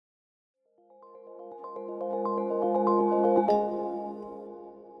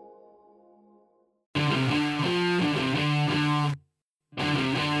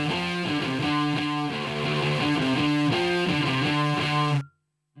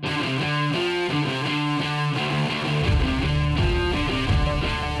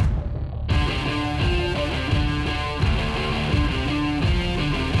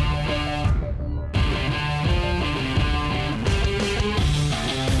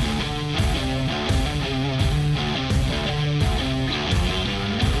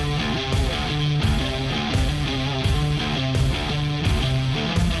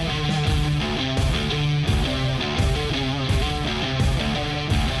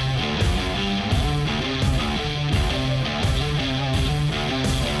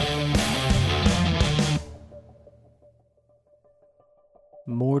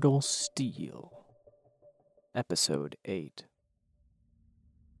Immortal Steel, Episode 8.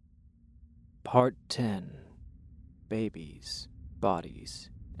 Part 10. Babies,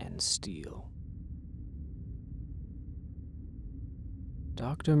 Bodies, and Steel.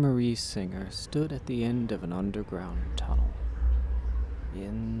 Dr. Marie Singer stood at the end of an underground tunnel,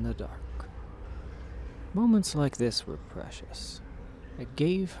 in the dark. Moments like this were precious. It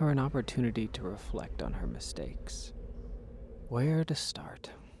gave her an opportunity to reflect on her mistakes. Where to start?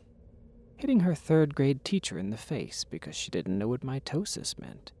 Hitting her third-grade teacher in the face because she didn't know what mitosis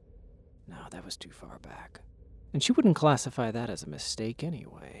meant. No, that was too far back. And she wouldn't classify that as a mistake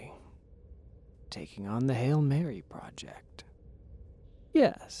anyway. Taking on the Hail Mary project.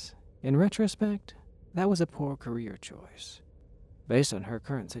 Yes, in retrospect, that was a poor career choice. Based on her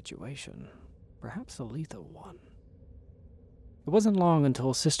current situation, perhaps a lethal one. It wasn't long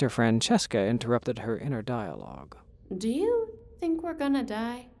until Sister Francesca interrupted her inner dialogue. Do you think we're gonna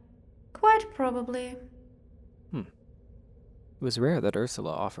die? Quite probably. It was rare that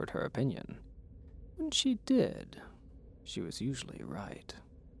Ursula offered her opinion. When she did, she was usually right.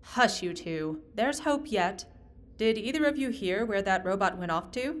 Hush, you two. There's hope yet. Did either of you hear where that robot went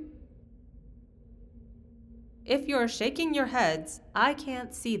off to? If you're shaking your heads, I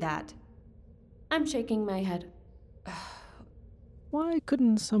can't see that. I'm shaking my head. Why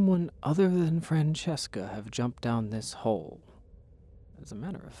couldn't someone other than Francesca have jumped down this hole? As a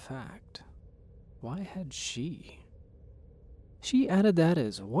matter of fact, why had she? She added that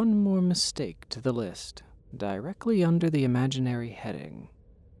as one more mistake to the list, directly under the imaginary heading,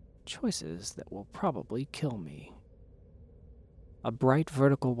 choices that will probably kill me. A bright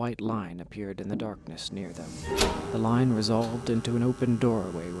vertical white line appeared in the darkness near them. The line resolved into an open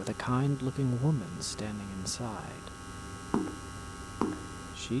doorway with a kind-looking woman standing inside.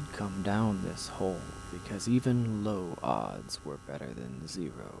 She'd come down this hole because even low odds were better than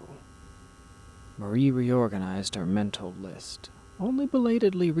zero. Marie reorganized her mental list, only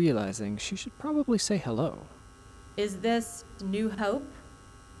belatedly realizing she should probably say hello. Is this New Hope?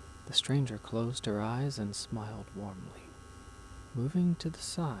 The stranger closed her eyes and smiled warmly, moving to the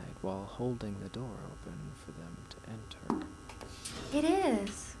side while holding the door open for them to enter. It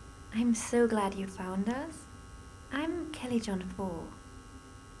is. I'm so glad you found us. I'm Kelly John Ford.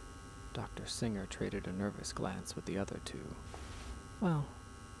 Dr. Singer traded a nervous glance with the other two. Well,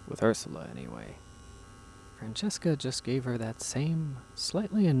 with Ursula anyway. Francesca just gave her that same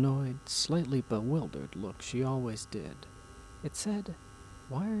slightly annoyed, slightly bewildered look she always did. It said,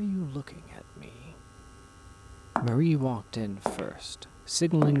 "Why are you looking at me?" Marie walked in first,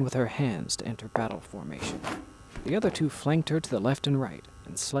 signaling with her hands to enter battle formation. The other two flanked her to the left and right,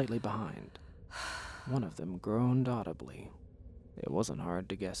 and slightly behind. One of them groaned audibly. It wasn't hard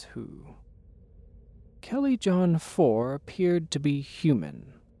to guess who. Kelly John Ford appeared to be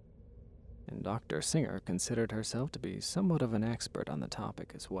human, and Dr. Singer considered herself to be somewhat of an expert on the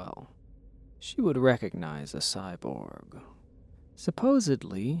topic as well. She would recognize a cyborg.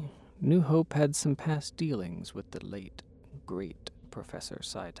 Supposedly, New Hope had some past dealings with the late, great Professor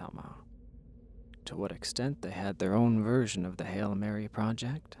Saitama. To what extent they had their own version of the Hail Mary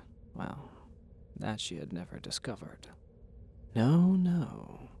project, well, that she had never discovered.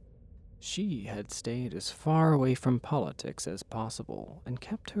 No. She had stayed as far away from politics as possible and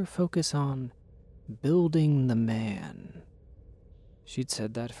kept her focus on building the man. She'd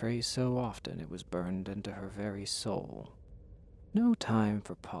said that phrase so often it was burned into her very soul. No time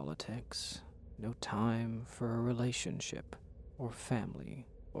for politics, no time for a relationship, or family,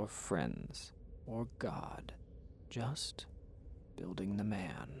 or friends, or God. Just building the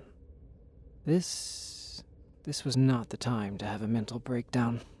man. This was not the time to have a mental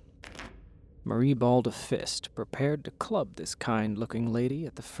breakdown. Marie balled a fist, prepared to club this kind-looking lady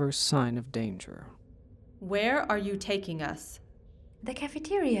at the first sign of danger. Where are you taking us? The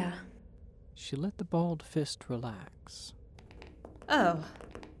cafeteria. She let the balled fist relax. Oh,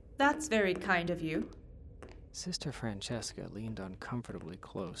 that's very kind of you. Sister Francesca leaned uncomfortably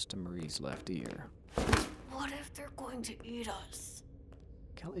close to Marie's left ear. What if they're going to eat us?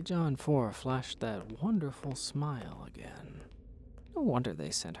 Kelly John Ford flashed that wonderful smile again. No wonder they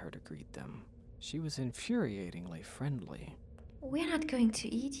sent her to greet them. She was infuriatingly friendly. We're not going to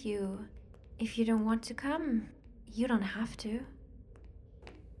eat you. If you don't want to come, you don't have to.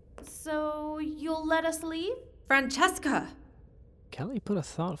 So you'll let us leave? Francesca! Kelly put a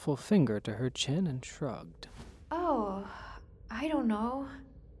thoughtful finger to her chin and shrugged. Oh, I don't know.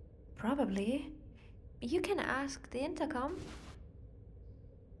 Probably. You can ask the intercom.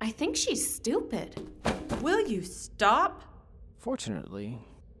 I think she's stupid. Will you stop? Fortunately,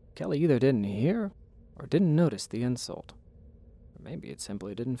 Kelly either didn't hear or didn't notice the insult. maybe it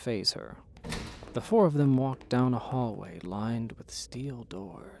simply didn't faze her. The four of them walked down a hallway lined with steel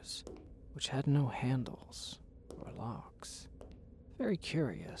doors, which had no handles or locks. Very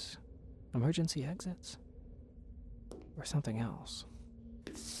curious. Emergency exits? Or something else?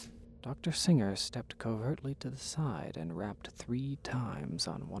 Dr. Singer stepped covertly to the side and rapped 3 times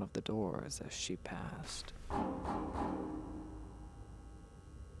on one of the doors as she passed.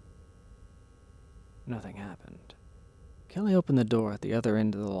 Nothing happened. Kelly opened the door at the other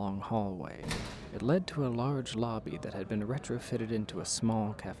end of the long hallway. It led to a large lobby that had been retrofitted into a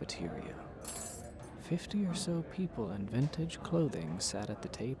small cafeteria. 50 or so people in vintage clothing sat at the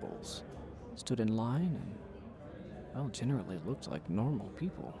tables, stood in line, and, well, generally looked like normal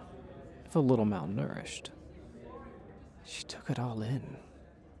people, if a little malnourished. She took it all in.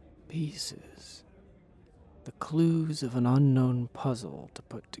 Pieces. The clues of an unknown puzzle to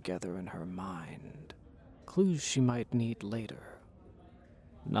put together in her mind. Clues she might need later.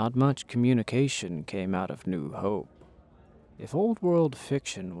 Not much communication came out of New Hope. If old world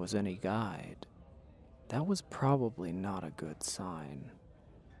fiction was any guide, that was probably not a good sign.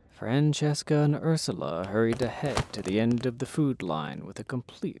 Francesca and Ursula hurried ahead to the end of the food line with a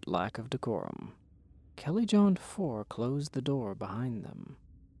complete lack of decorum. Kelly John 4 closed the door behind them.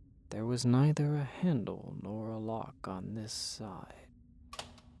 There was neither a handle nor a lock on this side.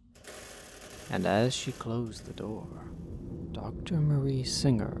 And as she closed the door, Dr. Marie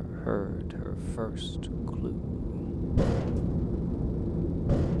Singer heard her first clue.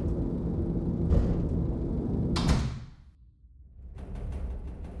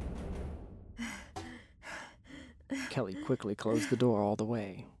 Kelly quickly closed the door all the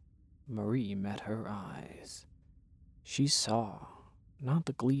way. Marie met her eyes. She saw, not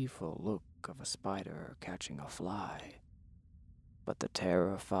the gleeful look of a spider catching a fly, but the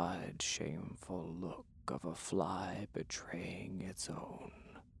terrified, shameful look of a fly betraying its own.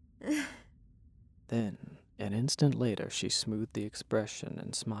 Then, an instant later, she smoothed the expression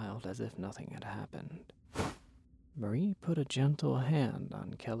and smiled as if nothing had happened. Marie put a gentle hand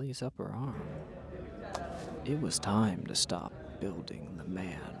on Kelly's upper arm. It was time to stop building the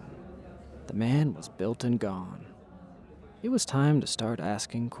man. The man was built and gone. It was time to start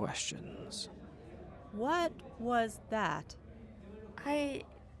asking questions. What was that? I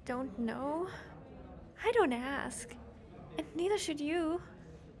don't know. I don't ask. And neither should you.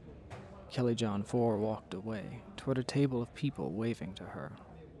 Kelly John 4 walked away toward a table of people waving to her.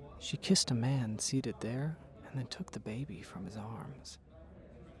 She kissed a man seated there and then took the baby from his arms.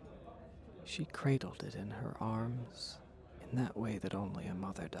 She cradled it in her arms in that way that only a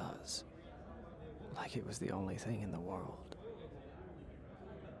mother does, like it was the only thing in the world.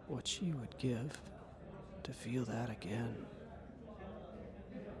 What she would give to feel that again.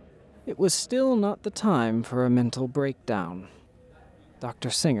 It was still not the time for a mental breakdown. Dr.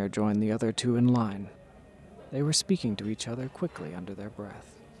 Singer joined the other two in line. They were speaking to each other quickly under their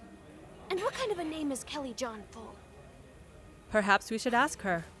breath. And what kind of a name is Kelly John for? Perhaps we should ask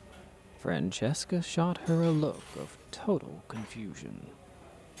her. Francesca shot her a look of total confusion.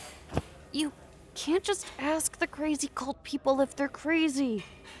 You can't just ask the crazy cult people if they're crazy.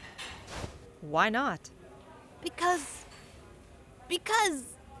 Why not? Because...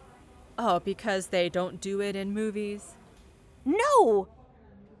 Oh, because they don't do it in movies? No!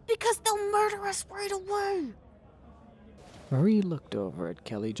 Because they'll murder us right away! Marie looked over at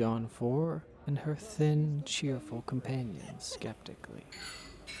Kelly John 4 and her thin, cheerful companion skeptically.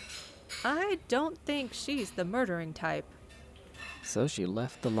 I don't think she's the murdering type. So she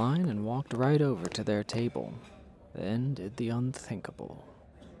left the line and walked right over to their table, then did the unthinkable.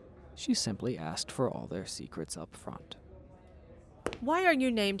 She simply asked for all their secrets up front. Why are you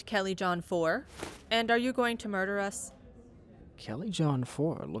named Kelly John 4? And are you going to murder us? Kelly John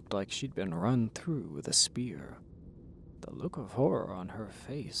 4 looked like she'd been run through with a spear. The look of horror on her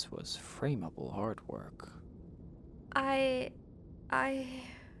face was frameable artwork. I...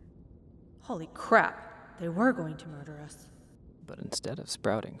 Holy crap, they were going to murder us. But instead of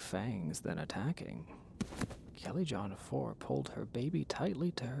sprouting fangs then attacking, Kelly John 4 pulled her baby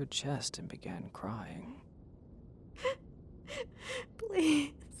tightly to her chest and began crying.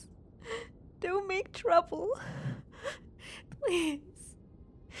 Please, don't make trouble. Please,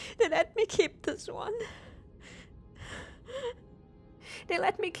 they let me keep this one. They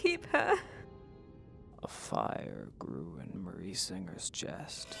let me keep her. A fire grew in Marie Singer's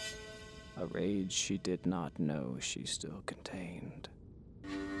chest, a rage she did not know she still contained.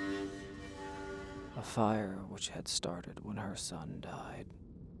 A fire which had started when her son died,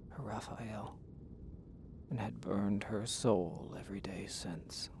 Raphael, and had burned her soul every day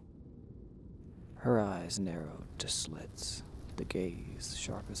since. Her eyes narrowed to slits, the gaze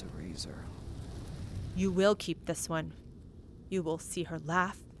sharp as a razor. You will keep this one. You will see her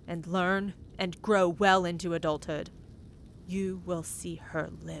laugh and learn and grow well into adulthood. You will see her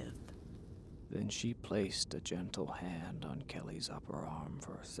live. Then she placed a gentle hand on Kelly's upper arm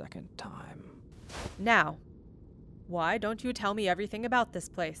for a second time. Now, why don't you tell me everything about this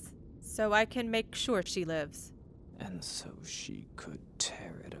place, so I can make sure she lives? And so she could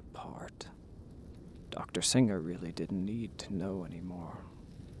tear it apart. Dr. Singer really didn't need to know anymore.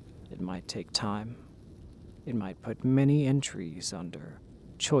 It might take time. It might put many entries under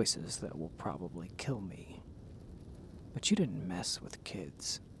choices that will probably kill me. But you didn't mess with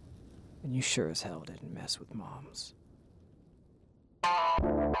kids. And you sure as hell didn't mess with moms.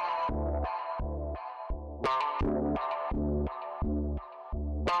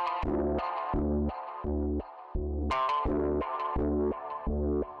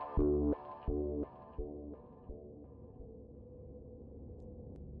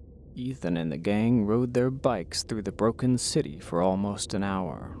 Ethan and the gang rode their bikes through the broken city for almost an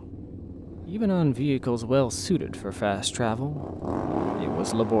hour. Even on vehicles well suited for fast travel, it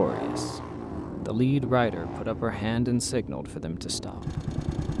was laborious. The lead rider put up her hand and signaled for them to stop.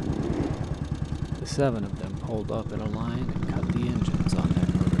 The 7 of them pulled up in a line and cut the engines on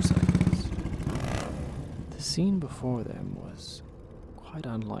their motorcycles. The scene before them was quite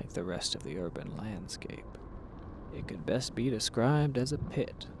unlike the rest of the urban landscape. It could best be described as a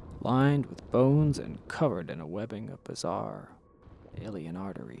pit, lined with bones and covered in a webbing of bizarre alien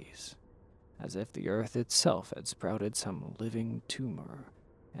arteries, as if the earth itself had sprouted some living tumor,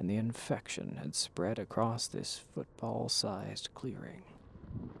 and the infection had spread across this football-sized clearing.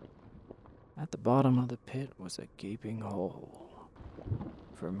 At the bottom of the pit was a gaping hole.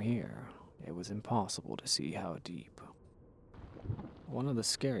 From here, it was impossible to see how deep. One of the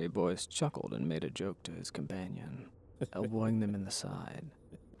scary boys chuckled and made a joke to his companion, elbowing them in the side.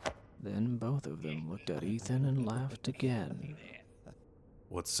 Then both of them looked at Ethan and laughed again.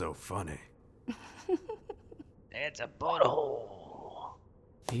 What's so funny? That's a butthole.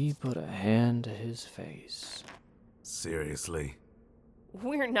 He put a hand to his face. Seriously?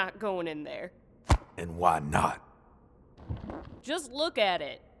 We're not going in there. And why not? Just look at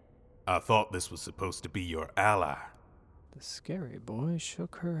it. I thought this was supposed to be your ally. The scary boy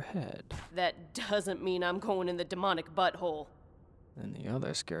shook her head. That doesn't mean I'm going in the demonic butthole. Then the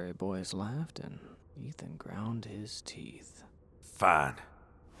other scary boys laughed, and Ethan ground his teeth. Fine.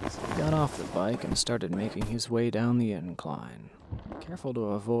 He got off the bike and started making his way down the incline, careful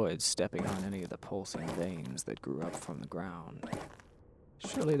to avoid stepping on any of the pulsing veins that grew up from the ground.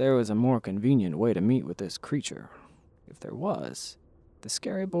 Surely there was a more convenient way to meet with this creature. If there was, the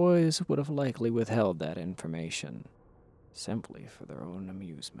scary boys would have likely withheld that information, simply for their own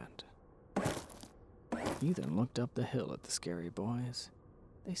amusement. Ethan looked up the hill at the scary boys.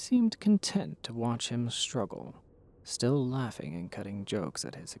 They seemed content to watch him struggle, still laughing and cutting jokes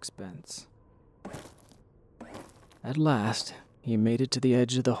at his expense. At last, he made it to the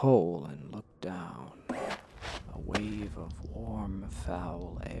edge of the hole and looked down. A wave of warm,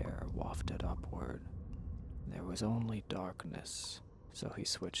 foul air wafted upward. There was only darkness, so he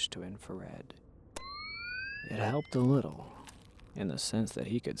switched to infrared. It helped a little, in the sense that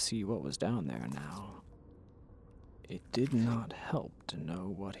he could see what was down there now. It did not help to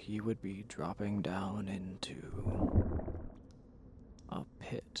know what he would be dropping down into. A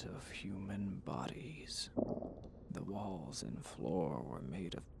pit of human bodies. The walls and floor were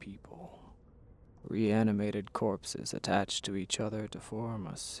made of people. Reanimated corpses attached to each other to form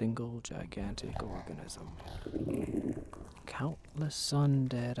a single gigantic organism. Countless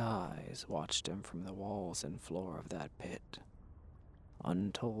undead eyes watched him from the walls and floor of that pit.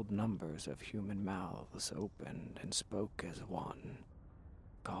 Untold numbers of human mouths opened and spoke as one,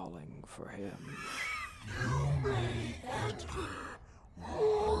 calling for him. You may enter,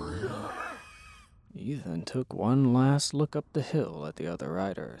 warrior. Ethan took one last look up the hill at the other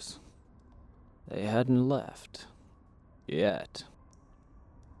riders. They hadn't left. Yet.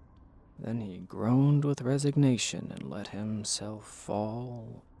 Then he groaned with resignation and let himself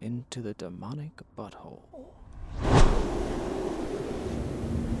fall into the demonic butthole.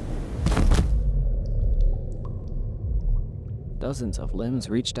 Dozens of limbs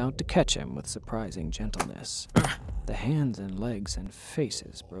reached out to catch him with surprising gentleness. The hands and legs and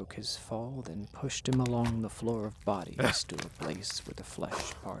faces broke his fall, then pushed him along the floor of bodies to a place where the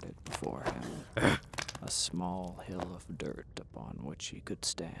flesh parted before him. A small hill of dirt upon which he could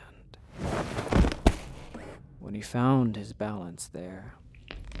stand. When he found his balance there,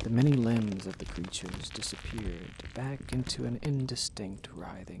 the many limbs of the creatures disappeared back into an indistinct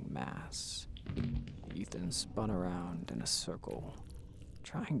writhing mass. Ethan spun around in a circle,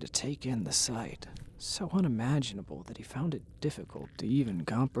 trying to take in the sight, so unimaginable that he found it difficult to even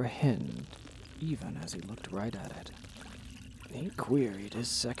comprehend, even as he looked right at it. He queried his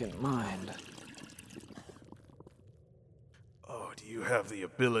second mind. Oh, do you have the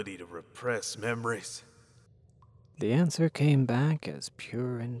ability to repress memories? The answer came back as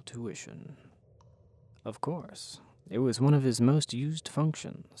pure intuition. Of course, it was one of his most used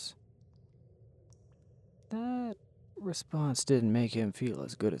functions. That response didn't make him feel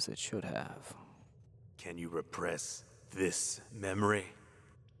as good as it should have. Can you repress this memory?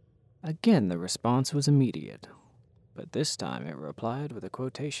 Again, the response was immediate, but this time it replied with a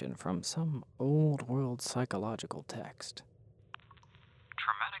quotation from some old-world psychological text.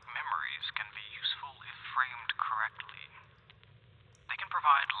 Traumatic memories can be useful if framed correctly. They can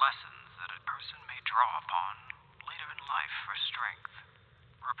provide lessons that a person may draw upon later in life for strength.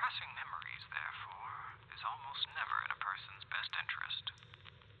 Repressing memories, therefore, is almost never in a person's best interest.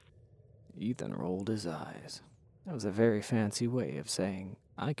 Ethan rolled his eyes. That was a very fancy way of saying,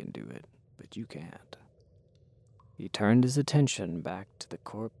 I can do it, but you can't. He turned his attention back to the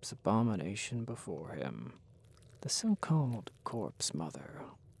corpse abomination before him, the so-called corpse mother.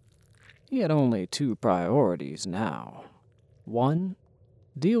 He had only two priorities now. One,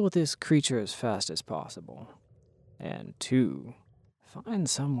 deal with this creature as fast as possible. And two, find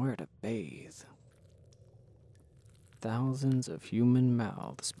somewhere to bathe. Thousands of human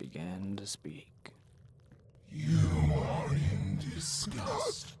mouths began to speak. You are in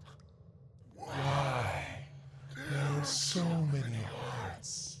disgust. Why? There are so many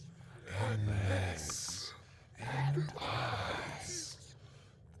hearts, and legs, and eyes.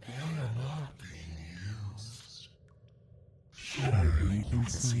 They are not being used. Surely you can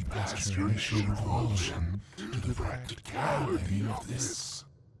see past your initial revulsion to the practicality of this.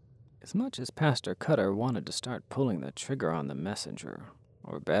 As much as Pastor Cutter wanted to start pulling the trigger on the messenger,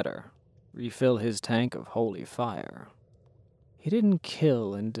 or better, refill his tank of holy fire, he didn't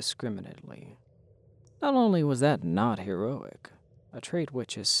kill indiscriminately. Not only was that not heroic, a trait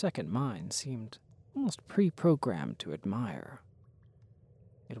which his second mind seemed almost pre-programmed to admire.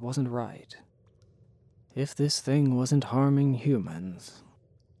 It wasn't right. If this thing wasn't harming humans,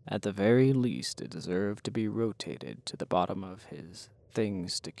 at the very least it deserved to be rotated to the bottom of his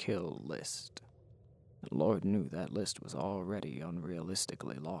things to kill list. And Lord knew that list was already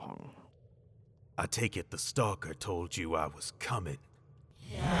unrealistically long. I take it the stalker told you I was coming.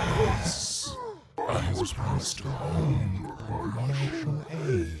 Yes. I was promised a home for emotional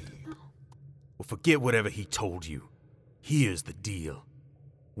aid. Well, forget whatever he told you. Here's the deal.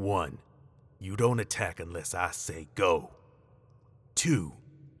 1, you don't attack unless I say go. 2,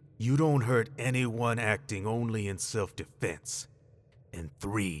 you don't hurt anyone acting only in self-defense. And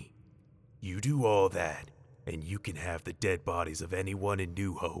 3, you do all that, and you can have the dead bodies of anyone in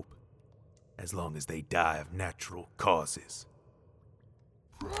New Hope, as long as they die of natural causes.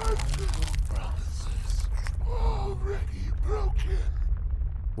 Promises already broken.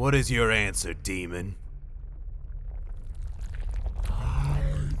 What is your answer, demon?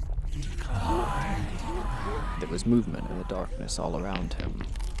 There was movement in the darkness all around him.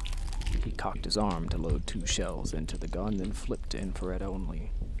 He cocked his arm to load 2 shells into the gun, then flipped to infrared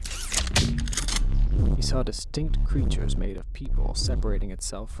only. He saw distinct creatures made of people separating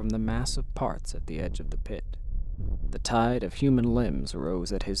itself from the mass of parts at the edge of the pit. The tide of human limbs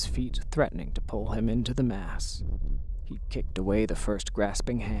rose at his feet, threatening to pull him into the mass. He kicked away the first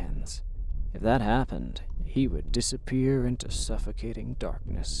grasping hands. If that happened, he would disappear into suffocating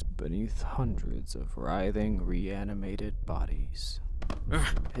darkness beneath hundreds of writhing, reanimated bodies.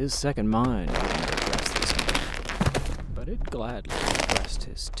 His second mind wouldn't repress this man, but it gladly repressed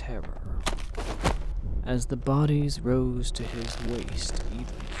his terror. As the bodies rose to his waist,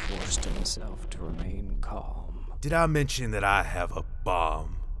 Ethan forced himself to remain calm. Did I mention that I have a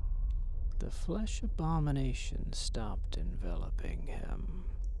bomb? The flesh abomination stopped enveloping him.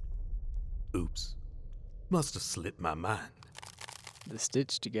 Oops. Must have slipped my mind. The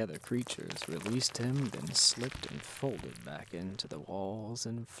stitched-together creatures released him, then slipped and folded back into the walls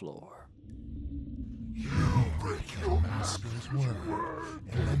and floor. You break your master's word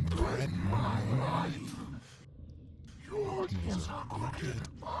and then threaten my life. Your deeds are crooked.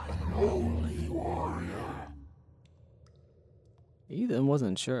 I'm an holy warrior. Ethan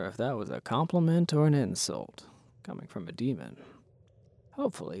wasn't sure if that was a compliment or an insult, coming from a demon.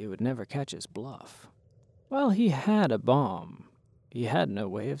 Hopefully, it would never catch his bluff. Well, he had a bomb. He had no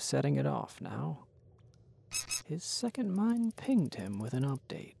way of setting it off now. His second mind pinged him with an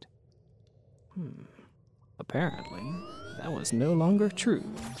update. Apparently, that was no longer true.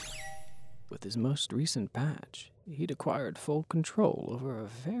 with his most recent patch, he'd acquired full control over a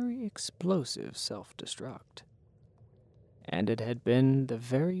very explosive self-destruct. And it had been the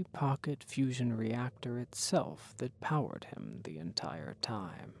very pocket fusion reactor itself that powered him the entire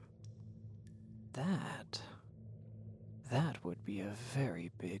time. That would be a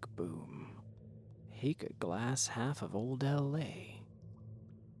very big boom. He could glass half of old L.A.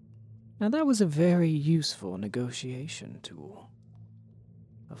 Now that was a very useful negotiation tool.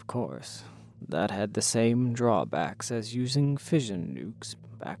 Of course, that had the same drawbacks as using fission nukes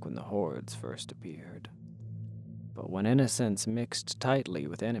back when the hordes first appeared. But when innocents mixed tightly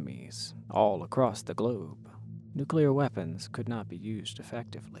with enemies all across the globe, nuclear weapons could not be used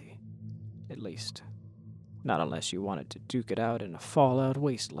effectively. At least, not unless you wanted to duke it out in a Fallout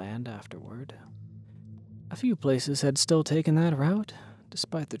wasteland afterward. A few places had still taken that route,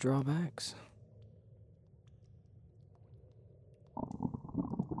 despite the drawbacks.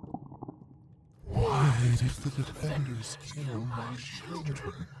 Why did the defenders kill my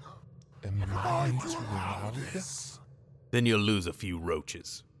children? Am I to allow this? Then you'll lose a few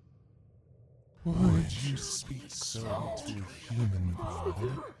roaches. Would you speak so to a human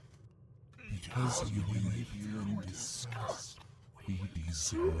father? Because you leave here in disgust, we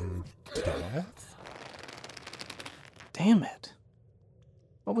deserve death? Damn it.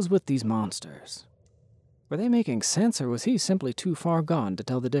 What was with these monsters? Were they making sense, or was he simply too far gone to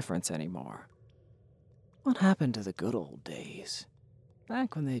tell the difference anymore? What happened to the good old days?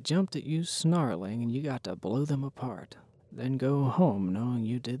 Back when they jumped at you snarling and you got to blow them apart, then go home knowing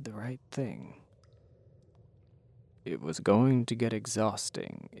you did the right thing. It was going to get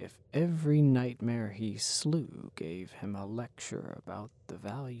exhausting if every nightmare he slew gave him a lecture about the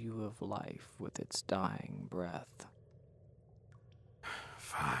value of life with its dying breath.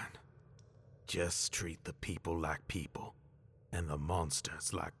 Fine. Just treat the people like people, and the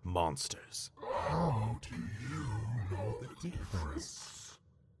monsters like monsters. How do you know the difference?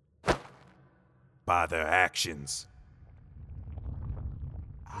 By their actions.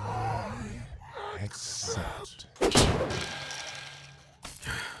 I accept.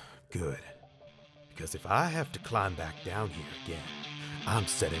 Good. Because if I have to climb back down here again, I'm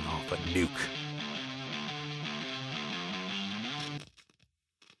setting off a nuke.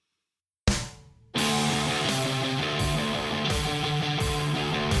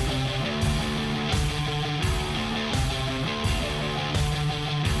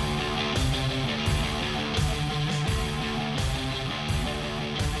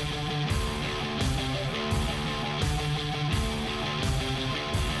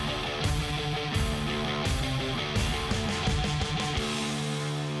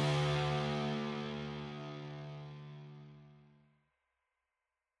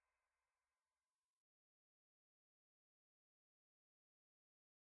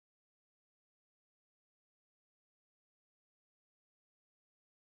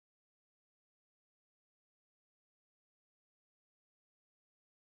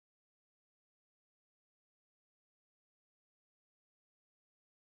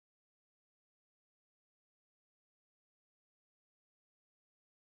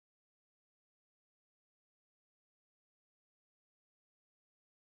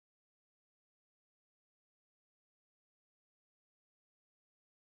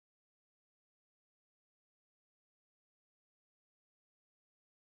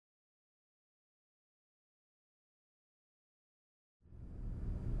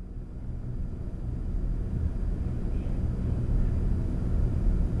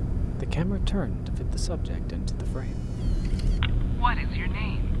 The camera turned to fit the subject into the frame. What is your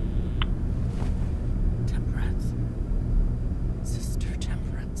name? Temperance. Sister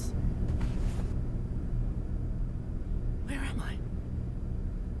Temperance. Where am I?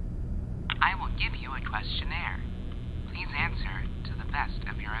 I will give you a questionnaire. Please answer to the best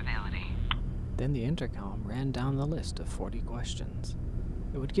of your ability. Then the intercom ran down the list of 40 questions.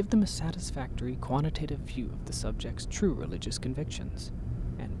 It would give them a satisfactory quantitative view of the subject's true religious convictions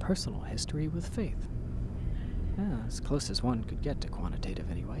and personal history with faith. As close as one could get to quantitative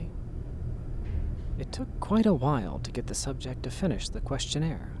anyway. It took quite a while to get the subject to finish the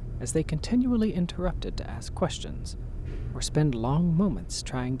questionnaire, as they continually interrupted to ask questions, or spend long moments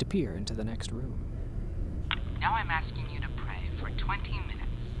trying to peer into the next room. Now I'm asking you to pray for 20 minutes.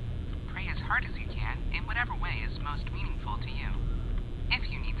 Pray as hard as you can, in whatever way is most meaningful to you. If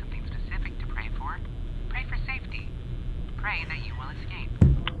you need something specific to pray for safety. Pray that you will escape.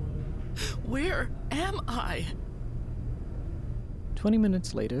 Where am I? 20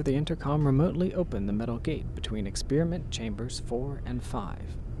 minutes later, the intercom remotely opened the metal gate between experiment chambers 4 and 5.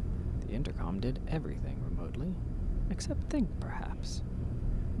 The intercom did everything remotely, except think, perhaps.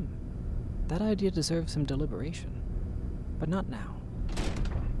 That idea deserves some deliberation. But not now.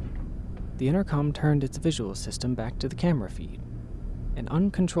 The intercom turned its visual system back to the camera feed. An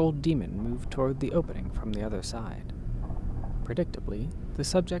uncontrolled demon moved toward the opening from the other side. Predictably, the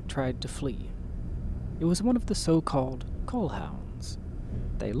subject tried to flee. It was one of the so-called coalhounds.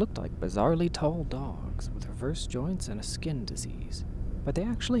 They looked like bizarrely tall dogs with reverse joints and a skin disease, but they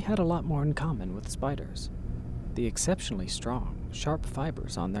actually had a lot more in common with spiders. The exceptionally strong, sharp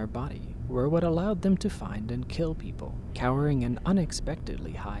fibers on their body were what allowed them to find and kill people, cowering in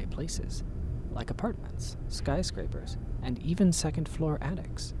unexpectedly high places, like apartments, skyscrapers, and even second-floor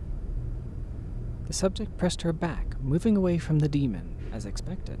attics. The subject pressed her back, moving away from the demon, as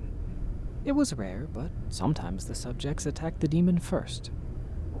expected. It was rare, but sometimes the subjects attacked the demon first.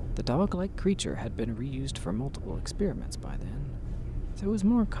 The dog-like creature had been reused for multiple experiments by then, so it was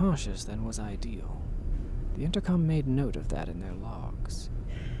more cautious than was ideal. The intercom made note of that in their logs.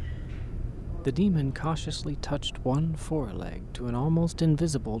 The demon cautiously touched one foreleg to an almost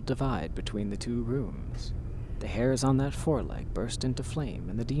invisible divide between the two rooms. The hairs on that foreleg burst into flame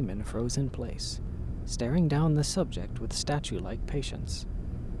and the demon froze in place, staring down the subject with statue-like patience.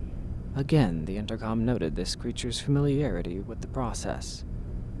 Again, the intercom noted this creature's familiarity with the process.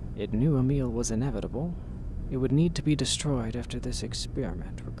 It knew a meal was inevitable. It would need to be destroyed after this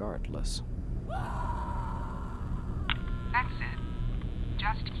experiment regardless. That's it.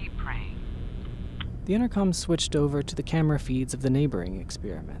 Just keep praying. The intercom switched over to the camera feeds of the neighboring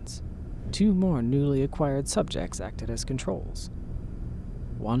experiments. 2 more newly acquired subjects acted as controls.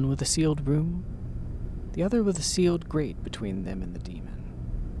 One with a sealed room, the other with a sealed grate between them and the demon.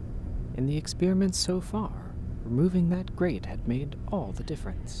 In the experiments so far, removing that grate had made all the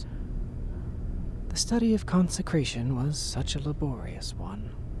difference. The study of consecration was such a laborious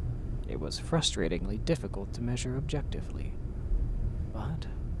one. It was frustratingly difficult to measure objectively. But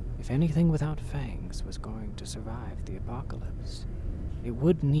if anything without fangs was going to survive the apocalypse, it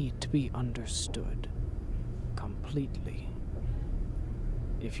would need to be understood completely.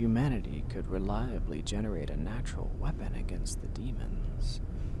 If humanity could reliably generate a natural weapon against the demons,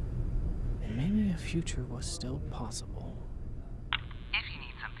 then maybe a future was still possible. If you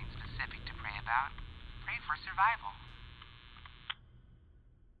need something specific to pray about, pray for survival.